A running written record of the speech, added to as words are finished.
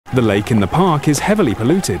The lake in the park is heavily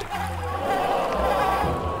polluted.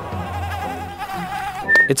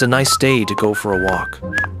 It's a nice day to go for a walk.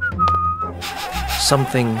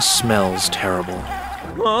 Something smells terrible.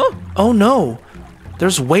 Huh? Oh no!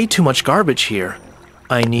 There's way too much garbage here.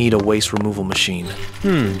 I need a waste removal machine.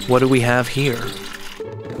 What do we have here?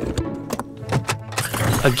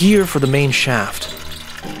 A gear for the main shaft.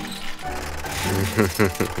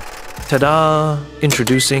 Ta-da!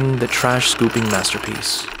 Introducing the trash scooping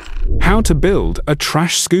masterpiece. How to build a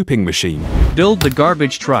trash scooping machine. Build the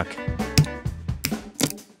garbage truck.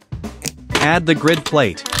 Add the grid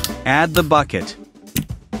plate. Add the bucket.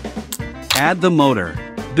 Add the motor.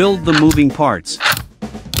 Build the moving parts.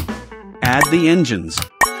 Add the engines.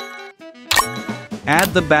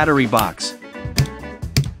 Add the battery box.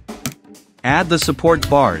 Add the support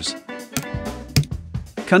bars.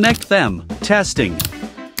 Connect them. Testing.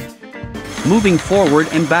 Moving forward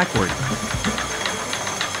and backward.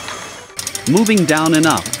 Moving down and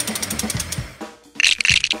up.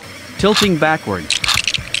 Tilting backward.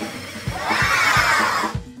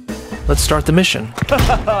 Let's start the mission.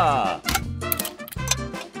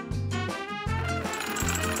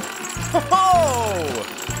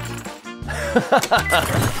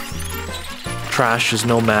 Trash is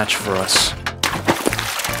no match for us.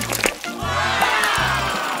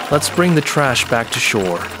 Let's bring the trash back to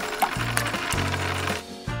shore.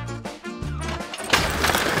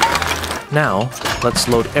 Now, let's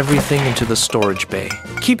load everything into the storage bay.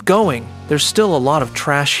 Keep going. There's still a lot of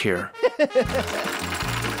trash here.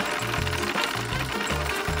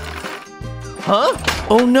 Huh?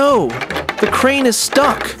 Oh no! The crane is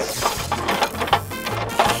stuck!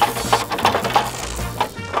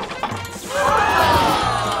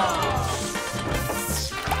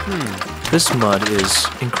 This mud is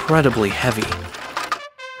incredibly heavy.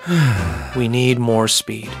 We need more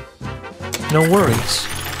speed. No worries.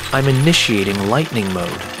 I'm initiating lightning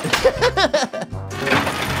mode.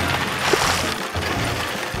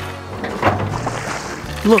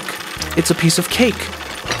 Look, it's a piece of cake.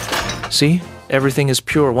 See? Everything is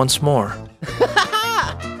pure once more.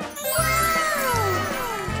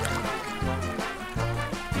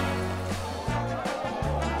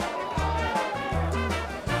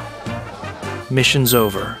 Mission's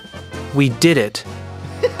over. We did it.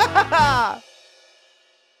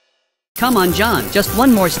 Come on, John. Just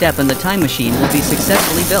one more step and the time machine will be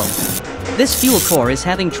successfully built. This fuel core is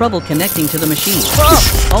having trouble connecting to the machine.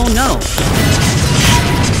 Oh no!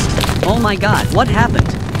 Oh my god, what happened?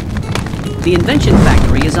 The invention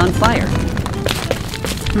factory is on fire.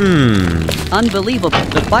 Unbelievable.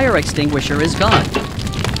 The fire extinguisher is gone.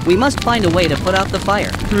 We must find a way to put out the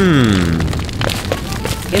fire.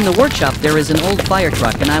 In the workshop there is an old fire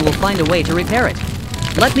truck and I will find a way to repair it.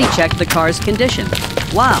 Let me check the car's condition.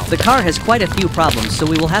 Wow, the car has quite a few problems, so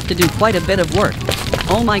we will have to do quite a bit of work.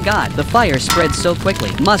 Oh my god, the fire spread so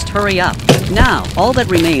quickly. Must hurry up. Now, all that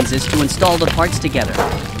remains is to install the parts together.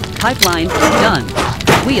 Pipeline, done.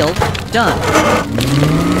 Wheel, done.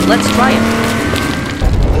 Let's try it.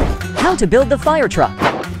 How to build the fire truck.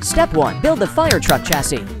 Step 1. Build the fire truck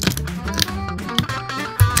chassis.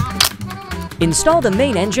 Install the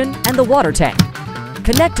main engine and the water tank.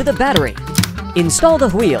 Connect to the battery. Install the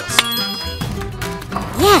wheels.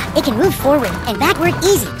 Yeah, it can move forward and backward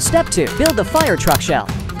easy. Step 2. Build the fire truck shell.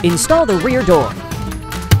 Install the rear door.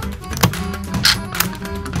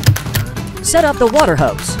 Set up the water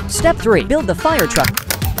hose. Step 3. Build the fire truck.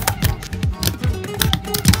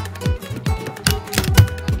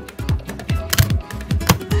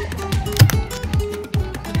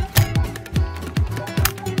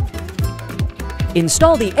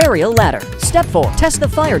 Install the aerial ladder. Step 4. Test the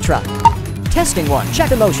fire truck. Testing 1. Check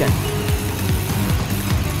the motion.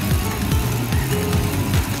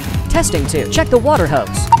 Testing 2. Check the water hose.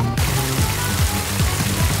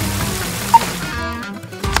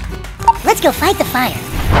 Let's go fight the fire.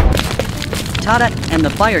 Tada, and the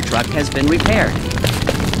fire truck has been repaired.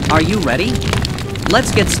 Are you ready?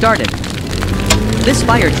 Let's get started. This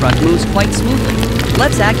fire truck moves quite smoothly.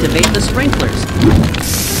 Let's activate the sprinklers.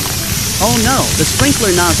 Oh no, the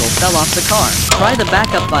sprinkler nozzle fell off the car. Try the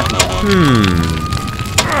backup button.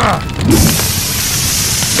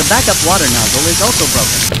 The backup water nozzle is also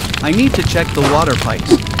broken. I need to check the water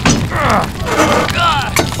pipes.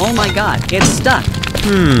 Oh my god, it's stuck.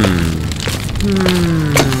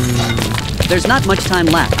 There's not much time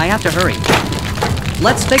left. I have to hurry.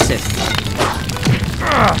 Let's fix it.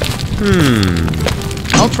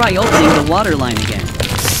 I'll try opening the water line again.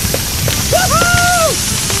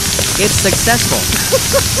 It's successful.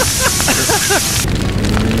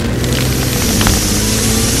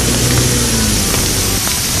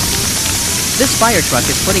 This fire truck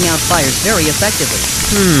is putting out fires very effectively.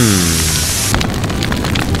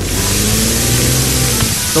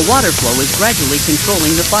 The water flow is gradually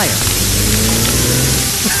controlling the fire.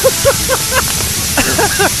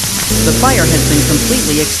 The fire has been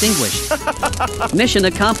completely extinguished. Mission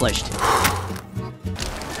accomplished.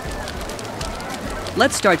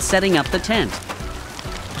 Let's start setting up the tent.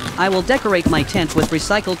 I will decorate my tent with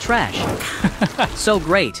recycled trash. So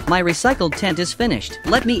great, my recycled tent is finished.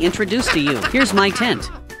 Let me introduce to you. Here's my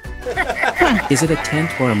tent. Is it a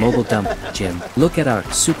tent or a mobile dump, Jim? Look at our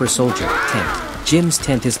super soldier tent. Jim's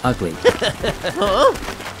tent is ugly.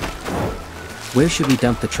 Where should we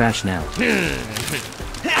dump the trash now?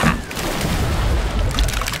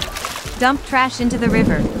 Dump trash into the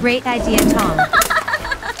river. Great idea, Tom.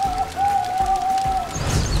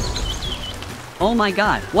 Oh my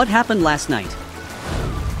god, what happened last night?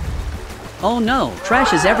 Oh no,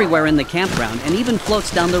 trash is everywhere in the campground and even floats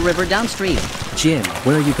down the river downstream. Jim,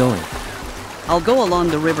 where are you going? I'll go along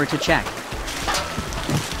the river to check.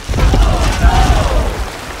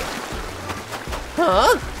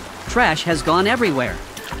 Huh? Trash has gone everywhere.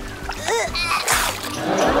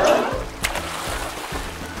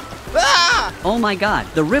 Oh my god,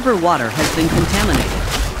 the river water has been contaminated.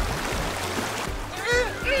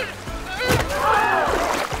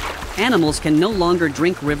 Animals can no longer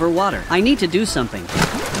drink river water. I need to do something.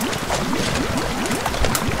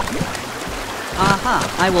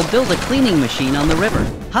 Aha, I will build a cleaning machine on the river.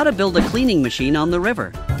 How to build a cleaning machine on the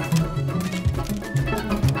river?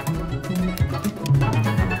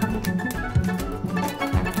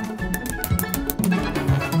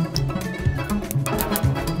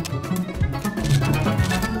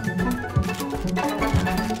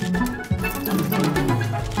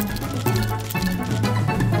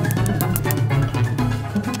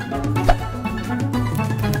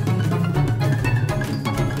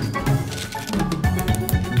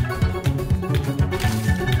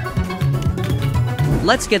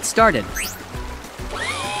 Let's get started.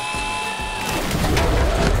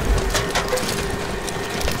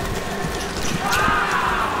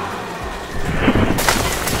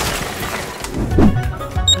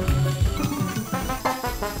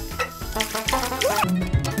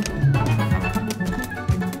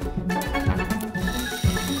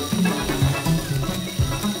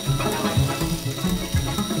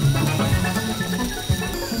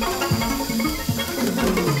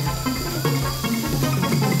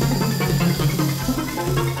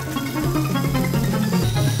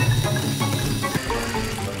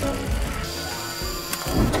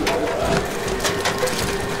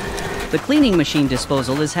 The cleaning machine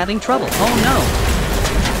disposal is having trouble. Oh no!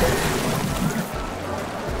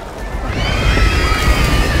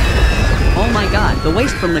 Oh my god, the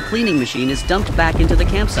waste from the cleaning machine is dumped back into the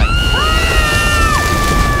campsite.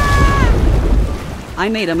 I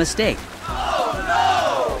made a mistake. Oh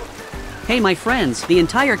no! Hey my friends, the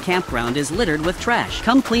entire campground is littered with trash.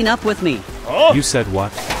 Come clean up with me. You said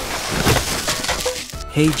what?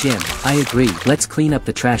 Hey Jim, I agree. Let's clean up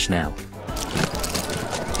the trash now.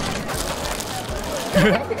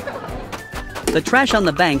 The trash on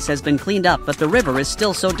the banks has been cleaned up, but the river is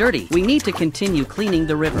still so dirty. We need to continue cleaning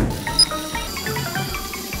the river.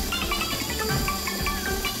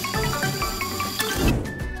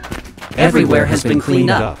 Everywhere has been cleaned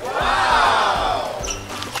up.